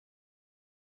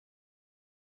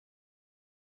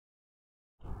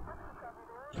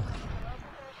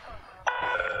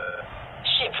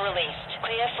released.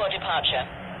 Clear for departure.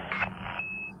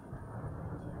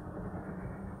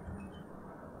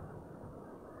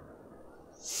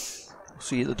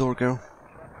 See you at the door, girl.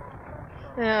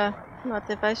 Yeah, not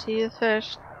if I see you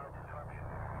first.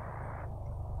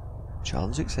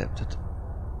 Challenge accepted.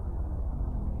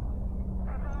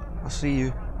 I see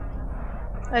you.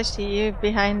 I see you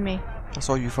behind me. I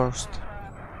saw you first.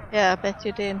 Yeah, I bet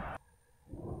you did.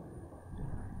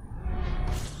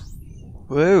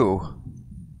 Whoa.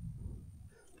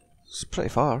 It's pretty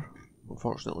far,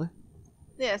 unfortunately.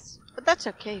 Yes, but that's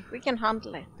okay. We can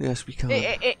handle it. Yes, we can.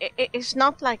 It's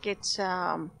not like it's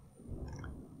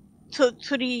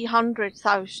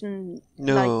 300,000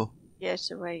 No.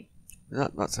 years away.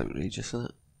 That's outrageous, isn't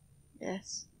it?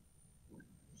 Yes.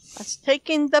 That's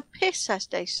taking the piss, as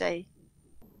they say.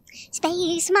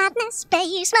 Space madness,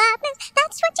 that's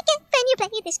what you get when you play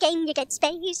this game. You get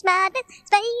space madness.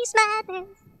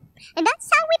 And that's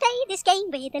how we play this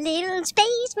game with a little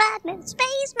space madness.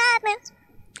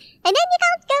 And then you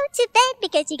can't go to bed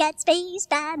because you got space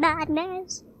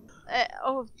madness.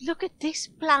 Oh, look at this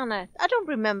planet. I don't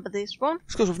remember this one.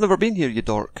 It's because we've never been here, you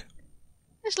dork.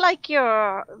 It's like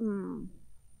your...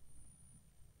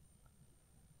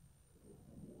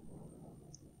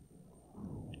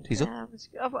 Teezo?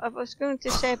 I was going to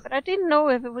say, but I didn't know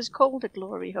if it was called a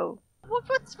glory hole.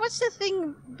 What's the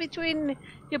thing between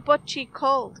your butt cheek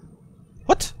called?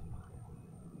 What?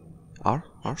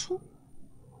 Arsehole?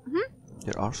 Hmm?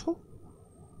 Your arsehole?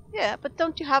 Yeah, but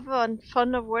don't you have a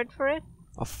funner word for it?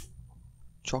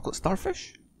 Chocolate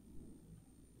starfish?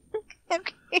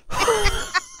 Okay.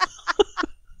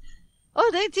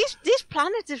 Oh, this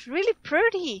planet is really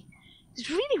pretty. It's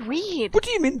really weird. What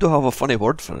do you mean to have a funny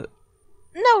word for it?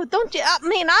 No, don't you? I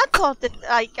mean, I thought that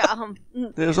like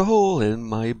There's a hole in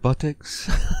my buttocks.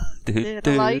 the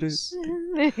lights.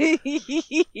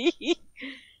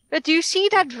 But do you see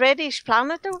that reddish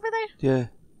planet over there? Yeah.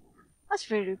 That's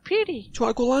very pretty. Do you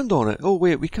want to go land on it? Oh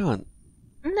wait, we can't.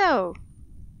 No.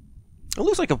 It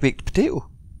looks like a baked potato.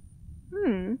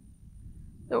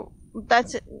 Oh,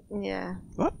 that's it. Yeah.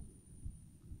 What?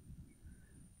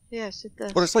 Yes, it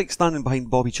does. Or it's like standing behind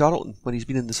Bobby Charlton when he's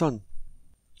been in the sun.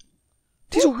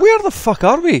 Teezo, where the fuck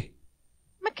are we?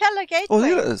 McKellar Gateway. Oh,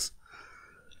 there it is.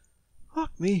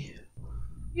 Fuck me.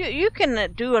 You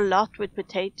can do a lot with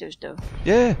potatoes, though.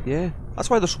 Yeah. That's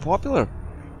why they're so popular,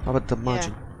 I would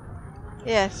imagine. Yeah.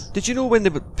 Yes. Did you know when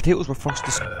the potatoes were first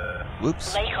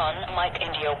Whoops. Lakon, Mike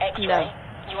Indio X-ray. No.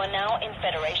 You are now in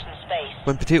Federation space.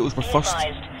 When potatoes were Be first...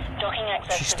 advised, docking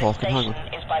access She's to this talking, hang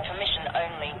station is by permission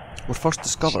only. were first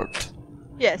discovered,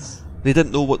 Yes. they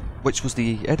didn't know which was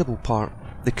the edible part.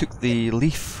 They cooked the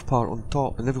leaf part on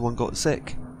top and everyone got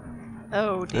sick.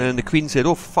 Oh dear. And the Queen said,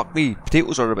 oh fuck me,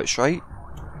 potatoes are a bit shite.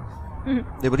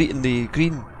 They were eating the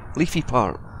green, leafy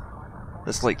part.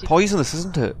 It's like poisonous,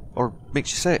 isn't it? Or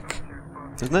makes you sick,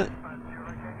 isn't it?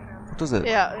 What does it?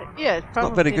 Yeah, it's probably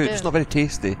Not very good, do. it's not very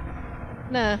tasty.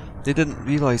 No. They didn't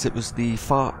realise it was the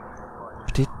fat,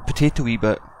 potato-y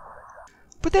bit.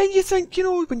 But then you think, you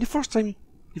know, when the first time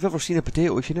you've ever seen a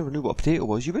potato, if you never knew what a potato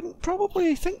was, you wouldn't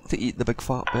probably think to eat the big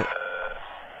fat bit.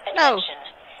 No. Attention.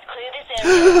 Clear this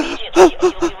area immediately or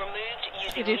you'll be removed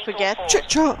using Did you lethal forget? force. Chit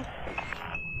chat!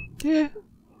 Yeah.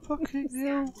 Fucking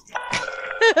hell.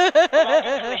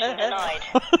 Permission denied.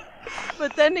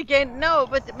 But then again, no,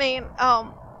 but I mean,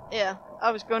 yeah,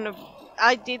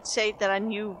 I did say that I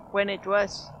knew when it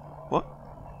was. What?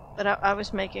 But I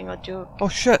was making a joke. Oh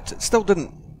shit, it still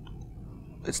didn't.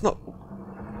 It's not.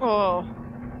 Oh.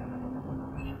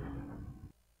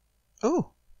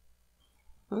 Oh.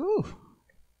 Oh.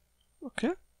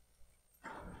 Okay.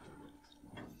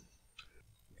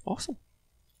 Awesome.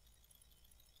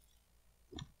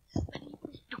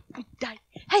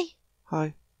 Hey!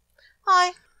 Hi.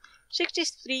 Hi!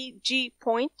 63G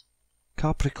point.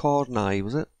 Capricorni,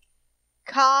 was it?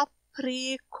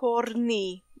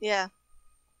 Capricorni. Yeah.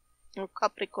 Or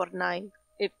Capricorni.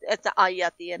 If it's an I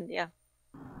at the end, yeah.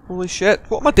 Holy shit,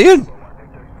 what am I doing?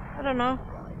 I don't know.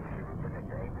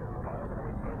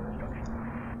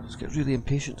 I just get really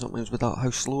impatient sometimes with that, how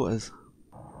slow it is.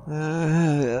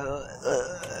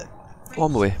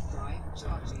 On the way.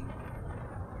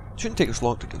 Shouldn't take us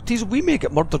long to get. Teezo, we may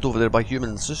get murdered over there by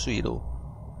humans, just so you know.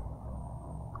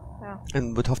 Yeah.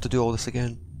 And we'd have to do all this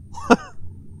again.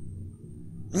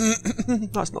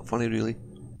 That's not funny, really.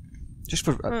 Just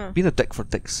for being a dick for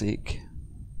dick's sake.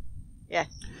 Yes.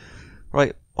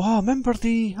 Right. Oh, remember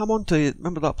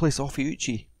remember that place off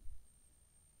Uchi?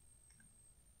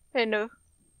 Hey, no.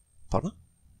 Pardon?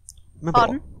 Remember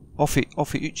Pardon? Off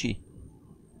Uchi?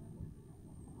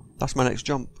 That's my next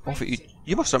jump. Off Uchi.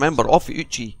 You must remember Off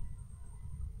Uchi.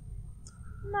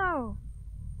 No.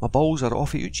 My balls are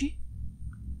off Uchi.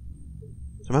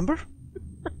 Remember?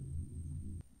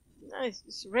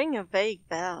 Nice. Ring a vague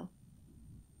bell.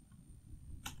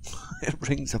 It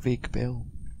rings a vague bell.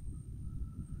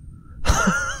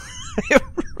 It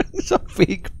rings a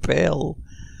vague bell.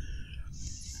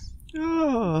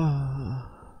 Oh.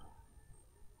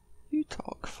 You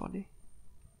talk funny.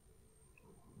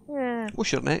 Yeah.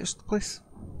 What's your next place?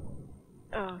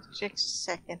 Oh, just a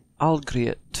second. I'll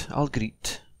greet. I'll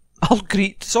greet. I'll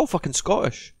greet. It's all fucking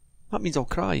Scottish. That means I'll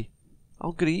cry.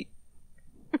 I'll greet.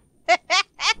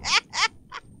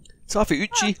 Safi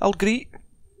Uchi, I'll greet.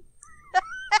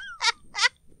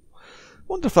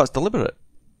 Wonder if that's deliberate.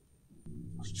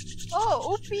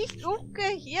 Oh,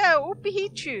 okay, yeah,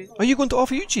 Upihichu. Are you going to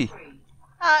Offa Uchi?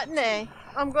 No,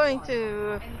 I'm going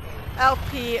to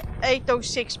LP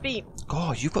 806B.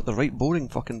 God, you've got the right boring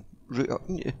fucking route up,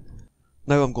 haven't you?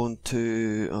 Now I'm going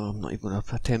to... Oh, I'm not even going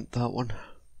to attempt that one.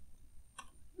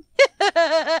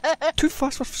 Too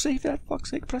fast for save, for fuck's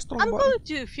sake, press the wrong I'm button. going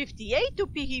to 58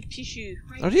 Upihichu.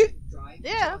 Are you?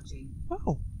 Yeah.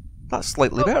 Wow. That's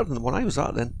slightly better than the one I was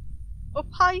at then.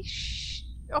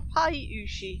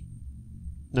 Ushi.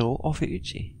 No, Offa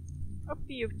Uchi.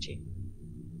 Upiuchi.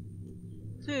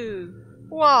 2,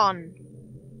 1.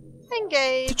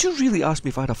 Engage. Did you really ask me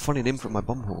if I had a funny name for my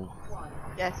bumhole?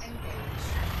 Yes.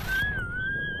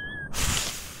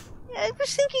 Yeah, I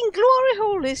was thinking Glory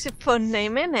Hole is a fun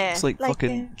name, innit? It's like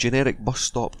fucking generic bus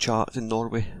stop chat in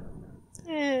Norway.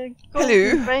 Yeah.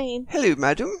 Hello. Brain. Hello,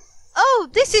 madam. Oh,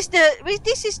 this is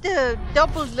the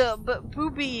double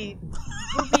booby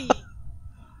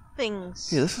things.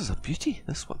 Yeah, this is a beauty,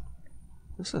 this one.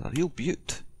 This is a real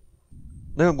beaut.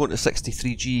 Now I'm going to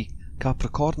 63G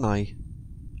Capricorni.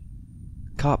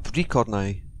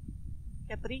 Capricorni.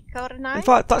 Capricorni. In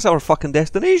fact, that's our fucking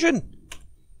destination.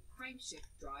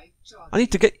 I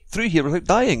need to get through here without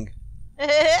dying.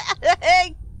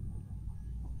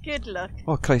 Good luck.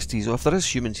 Oh Christ, Teezo, if there is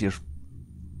humans here.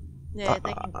 Yeah,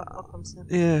 they can go fuck themselves.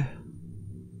 Yeah.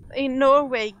 In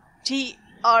Norway,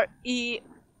 GREIT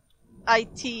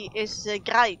is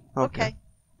greit. Okay.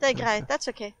 They're greit, that's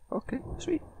okay. Okay,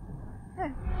 sweet.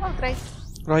 Yeah, all great.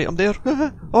 Right, I'm there.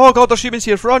 Oh god, there's humans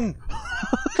here, run!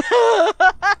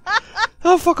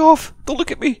 Oh, fuck off! Don't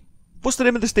look at me! What's the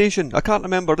name of the station? I can't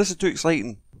remember, this is too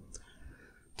exciting.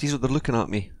 Teezo, they're looking at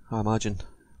me, I imagine.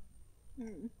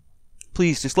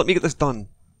 Please, just let me get this done.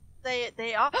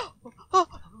 They are.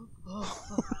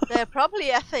 They're probably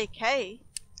FAK.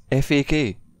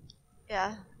 FAK?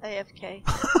 Yeah, AFK.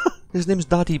 His name's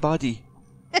Daddy Baddy.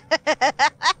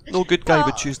 No good guy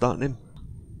would choose that name.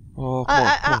 Oh, come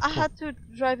on. I had to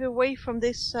drive away from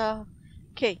this.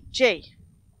 Okay, J.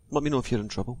 Let me know if you're in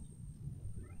trouble.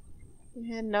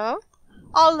 Yeah, no.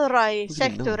 Alright, What do you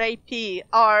mean, sector no? AP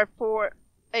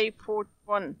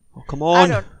R4A41. Oh, come on! I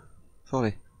don't.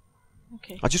 Sorry.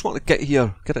 Okay. I just want to get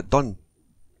here, get it done.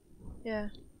 Yeah.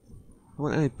 I don't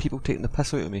want any people taking the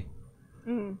piss out of me.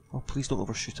 Mm. Oh, please don't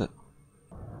overshoot it.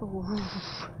 Ooh.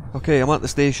 Okay, I'm at the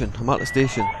station. I'm at the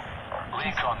station.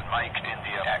 Recon Mike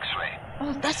India X-ray.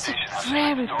 Oh, that's a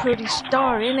very pretty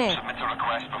star, isn't it? Submit a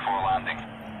request before landing.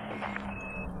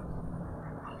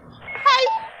 Hi.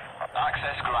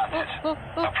 Access granted.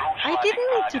 Approach I didn't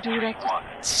landing mean to pad do that. 31.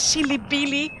 Silly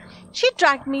Billy. She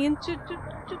dragged me into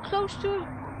too close to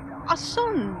a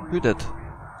sun. Who did?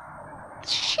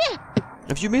 Ship.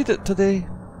 Have you made it to the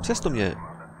system yet?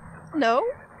 No.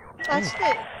 That's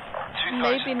it. 2,000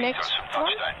 Maybe meters next from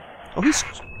one. touchdown. Oh,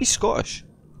 he's Scottish.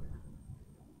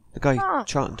 The guy Ah.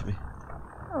 chatting to me.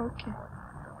 Okay.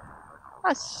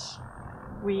 That's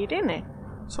weird, isn't it?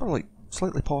 Sort of like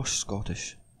slightly posh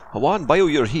Scottish. I want bio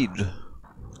your head.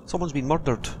 Someone's been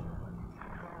murdered.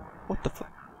 What the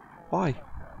fuck? Why?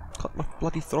 Cut my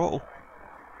bloody throttle.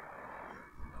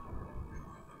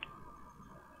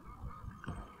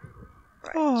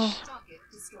 Oh.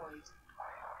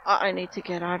 I need to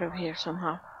get out of here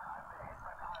somehow.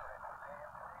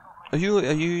 Are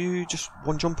you just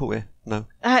one jump away now?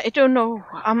 I don't know.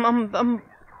 I'm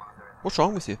What's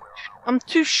wrong with you?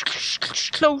 too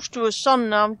close to a sun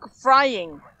now. I'm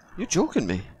frying. You're joking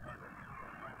me.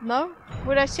 No?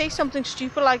 Would I say something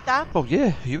stupid like that? Oh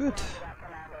yeah, you would.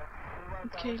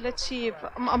 Okay, let's see if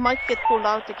I might get pulled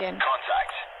out again.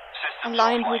 Contact. Systems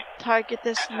Aligned offline. with target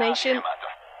destination. Commander.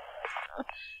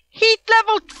 Heat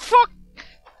level. Fuck!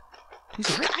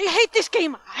 Jesus, I hate this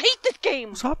game. I hate this game.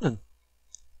 what's happening?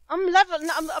 I'm level.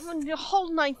 I'm on the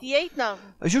whole 98 now.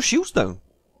 Is your shields down?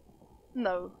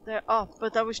 No, they're up,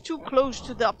 but I was too close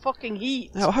to the fucking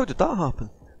heat. How did that happen?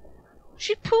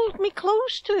 She pulled me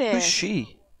close to it. Who's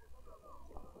she?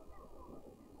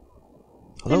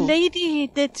 The Hello?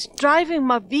 lady that's driving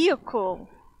my vehicle.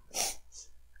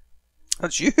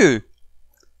 That's you!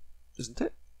 Isn't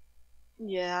it?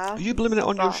 Yeah. Are you blaming it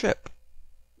on your ship?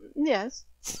 Yes.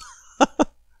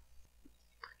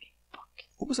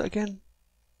 What was it again?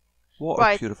 Water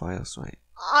Right. purifiers, right.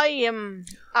 I am,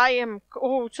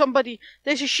 oh, somebody,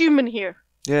 there's a human here.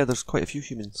 Yeah, there's quite a few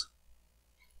humans.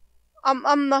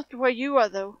 I'm not where you are,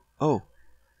 though. Oh.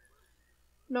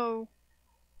 No.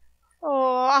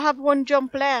 Oh, I have one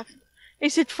jump left.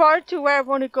 Is it far to where I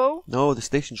want to go? No, the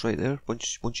station's right there,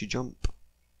 once you jump.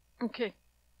 Okay.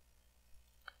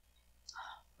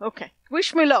 Okay.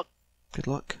 Wish me luck. Good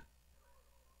luck.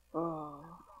 Oh,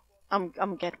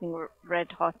 I'm getting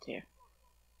red hot here.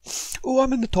 Oh,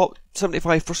 I'm in the top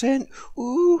 75%.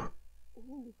 Ooh.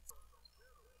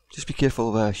 Just be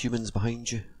careful of humans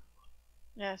behind you.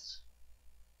 Yes.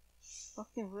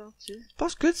 Fucking will too.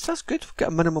 That's good, that's good. Get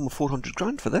a minimum of 400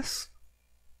 grand for this.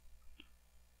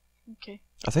 Okay.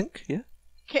 I think, yeah.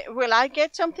 Will I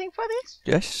get something for this?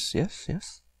 Yes, yes,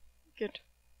 yes. Good.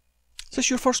 Is this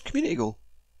your first community goal?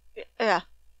 Yeah.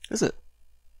 Is it?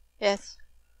 Yes.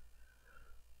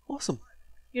 Awesome.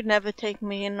 You'd never take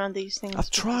me in on these things. I've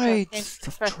tried.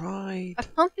 I've tried. I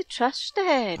can't be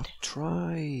trusted. I've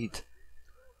tried.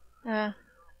 Yeah.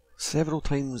 Several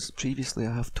times previously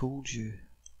I have told you.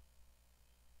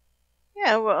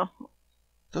 Yeah, well.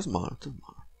 Doesn't matter, doesn't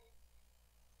matter.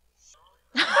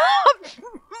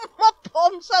 My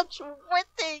palms are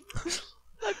sweating. There's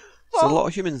a lot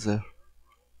of humans there.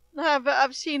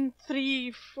 I've seen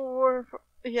 3, 4.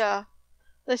 Yeah,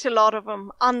 there's a lot of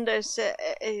them. And there's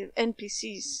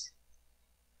NPCs.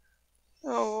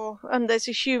 Oh, and there's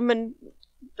a human.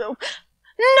 No!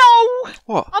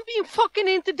 What? I'm being fucking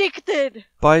interdicted.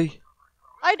 By?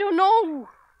 I don't know.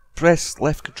 Press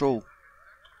left control.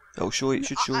 It'll show you. It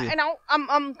should show you. I know.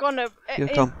 I'm gonna Here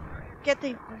I come. get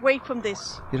away from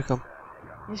this. Here I come.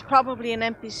 He's probably an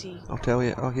NPC. I'll tell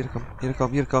you. Oh, here I come. Here I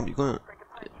come. Here I come. You're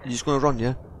just gonna run,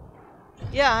 yeah?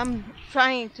 Yeah, I'm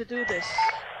trying to do this.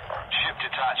 Ship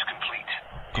detach complete.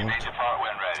 You may depart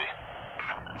when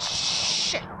ready.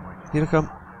 Shit. Here I come.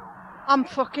 I'm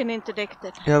fucking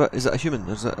interdicted. Yeah, but is it a human?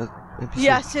 Or is it an NPC?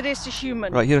 Yes, it is a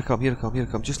human. Right, here I come. Here I come. Here I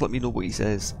come. Just let me know what he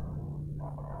says.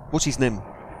 What's his name?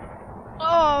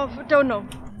 Oh, don't know.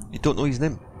 You don't know his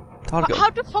name? Target him. How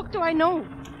the fuck do I know?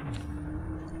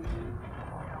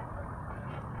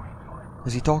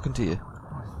 Is he talking to you?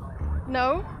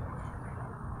 No.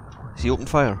 Is he open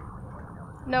fire?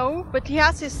 No, but he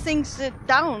has his things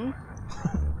down.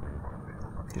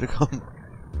 Here I come.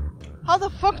 How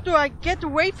the fuck do I get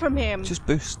away from him? Just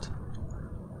boost.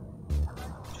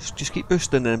 Just keep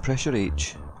boosting and pressure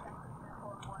H.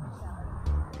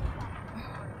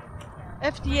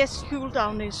 FDS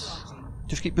cooldown is...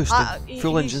 Just keep boosting.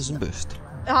 Full he's- engines and boost.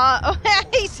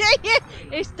 He's saying it!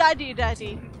 It's Daddy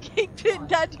Daddy. Keep it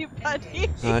Daddy Baddy.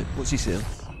 Right, what's he saying?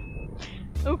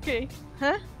 Okay.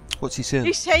 Huh? What's he saying?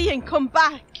 He's saying come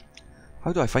back.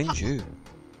 How do I find you?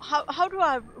 How do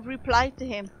I reply to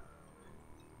him?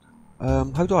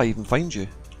 How do I even find you?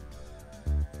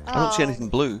 I don't see anything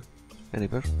blue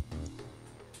anywhere.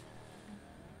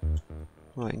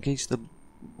 Right, engage the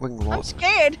wing lock. I'm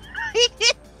scared.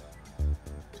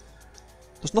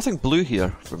 There's nothing blue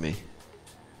here for me.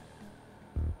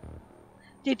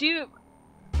 Did you...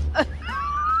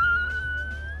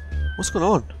 What's going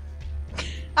on?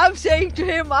 I'm saying to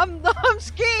him, I'm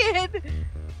scared.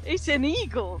 It's an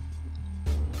eagle.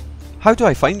 How do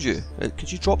I find you?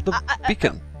 Could you drop the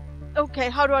beacon Okay,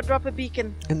 how do I drop a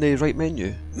beacon? in the right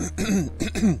menu?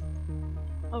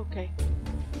 Okay.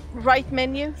 Right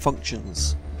menu?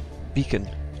 Functions. Beacon.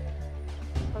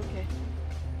 Okay.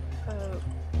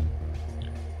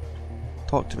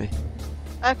 Talk to me.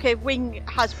 Okay, wing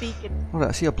has beacon. Alright,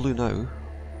 I see a blue now.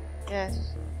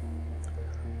 Yes.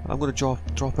 I'm going to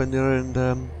drop in there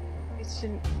and It's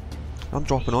in... I'm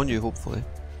dropping on you, hopefully.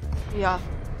 Yeah.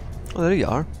 Oh, there you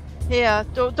are. Yeah,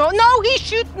 don't... No, he's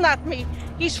shooting at me!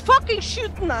 He's fucking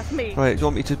shooting at me! Right, do you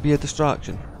want me to be a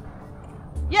distraction?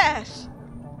 Yes!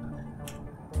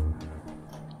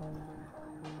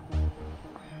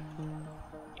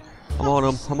 I'm on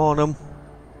him, I'm on him.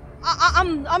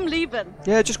 I'm leaving.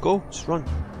 Yeah, just go, just run.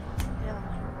 Yeah.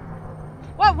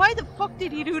 Why the fuck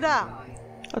did he do that?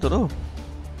 I don't know.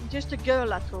 Just a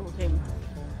girl, I told him.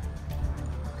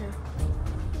 Okay.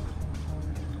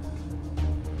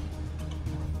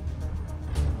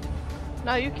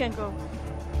 Now you can go.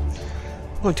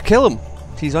 I'm going to kill him.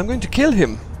 Teezo, I'm going to kill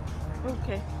him.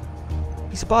 Okay.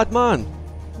 He's a bad man.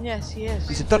 Yes, he is.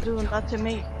 He's a For dirt- doing that to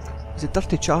me. He's a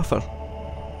dirty chaffer.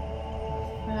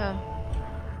 Yeah.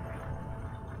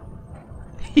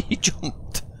 He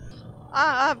jumped.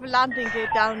 I have landing gear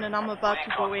down and I'm about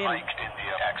to go in. Mike in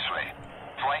the X-ray.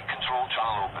 Flight control control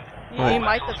channel open. You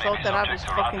might have thought that I was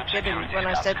fucking kidding when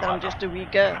I said that I'm just a wee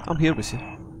girl. I'm here with you.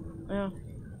 Yeah.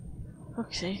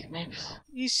 Okay, maybe.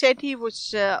 He said he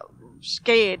was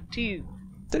scared too.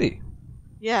 Did he?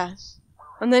 Yes.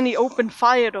 And then he opened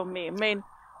fire on me. I mean,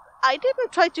 I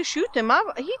didn't try to shoot him.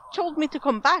 He told me to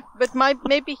come back, but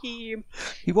maybe he...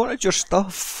 He wanted your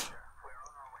stuff.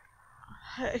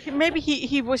 Maybe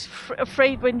he was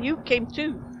afraid when you came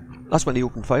too. That's when he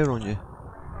opened fire on you.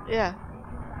 Yeah.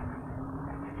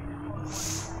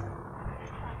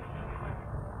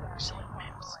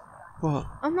 What?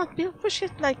 I'm not built for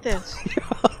shit like this.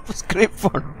 That was great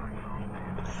fun.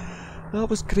 That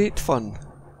was great fun.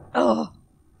 Oh.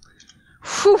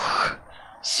 Whew.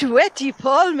 Sweaty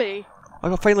palmy.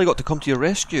 I finally got to come to your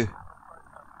rescue.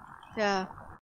 Yeah.